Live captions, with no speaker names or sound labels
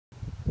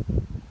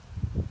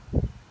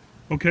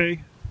Okay,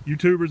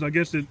 YouTubers, I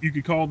guess that you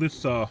could call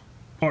this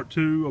part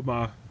 2 of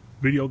my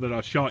video that I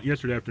shot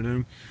yesterday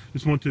afternoon.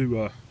 Just want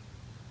to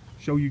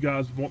show you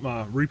guys what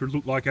my reapers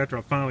look like after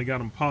I finally got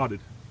them potted.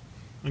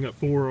 I got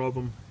 4 of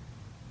them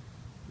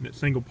in that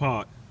single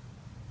pot.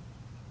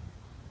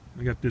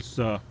 I got this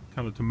kind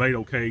of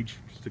tomato cage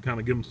just to kind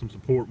of give them some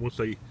support once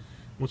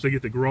they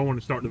get to growing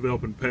and start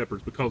developing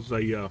peppers, because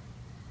they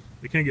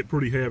can get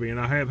pretty heavy, and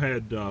I have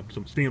had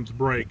some stems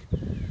break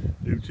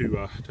due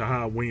to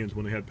high winds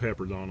when they had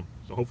peppers on them.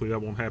 So hopefully that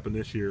won't happen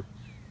this year.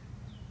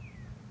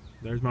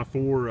 There's my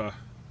four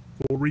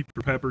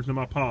reaper peppers in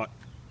my pot.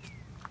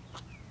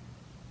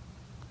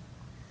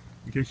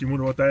 In case you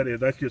wonder what that is,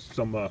 that's just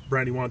some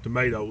Brandywine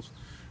tomatoes.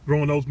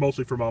 Growing those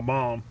mostly for my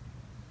mom.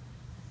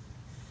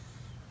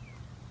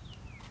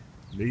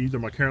 These are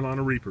my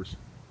Carolina Reapers.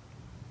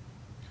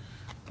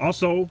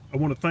 Also, I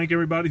want to thank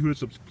everybody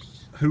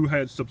who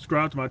had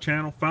subscribed to my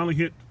channel. Finally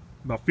hit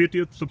my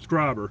 50th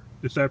subscriber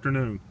this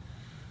afternoon.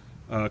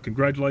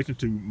 Congratulations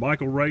to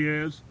Michael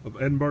Reyes of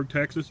Edinburgh,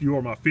 Texas. You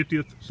are my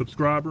 50th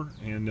subscriber,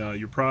 and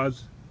your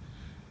prize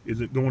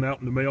is going out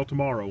in the mail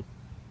tomorrow.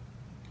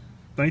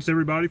 Thanks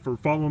everybody for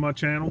following my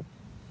channel.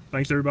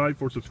 Thanks everybody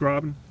for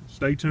subscribing.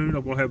 Stay tuned.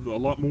 I'm going to have a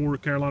lot more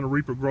Carolina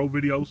Reaper grow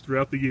videos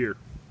throughout the year.